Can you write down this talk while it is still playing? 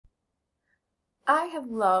I have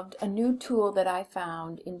loved a new tool that I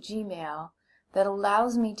found in Gmail that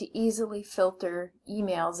allows me to easily filter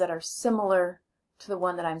emails that are similar to the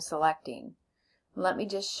one that I'm selecting. Let me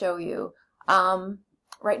just show you.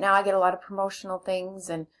 Right now I get a lot of promotional things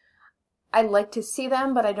and I like to see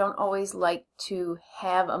them, but I don't always like to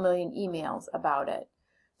have a million emails about it.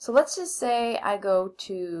 So let's just say I go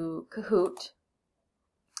to Kahoot,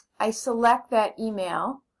 I select that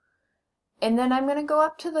email, and then I'm going to go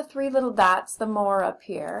up to the three little dots, the more up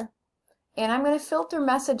here, and I'm going to filter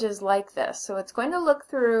messages like this. So it's going to look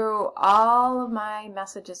through all of my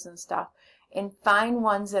messages and stuff and find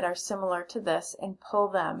ones that are similar to this and pull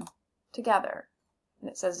them together. And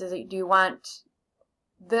it says, do you want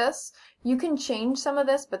this? You can change some of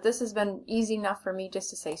this, but this has been easy enough for me just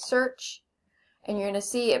to say search, and you're going to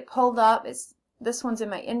see it pulled up. This one's in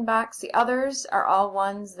my inbox. The others are all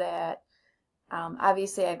ones that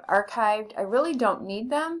obviously I've archived. I really don't need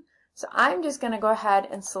them, so I'm just going to go ahead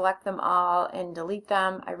and select them all and delete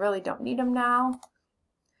them. I really don't need them now,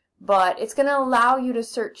 but it's going to allow you to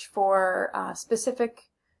search for specific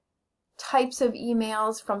types of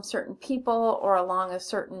emails from certain people or along a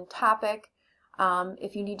certain topic.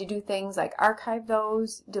 If you need to do things like archive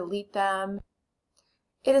those, delete them.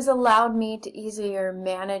 It has allowed me to easier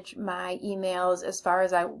manage my emails as far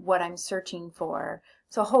as what I'm searching for.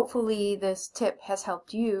 So hopefully this tip has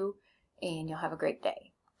helped you, and you'll have a great day.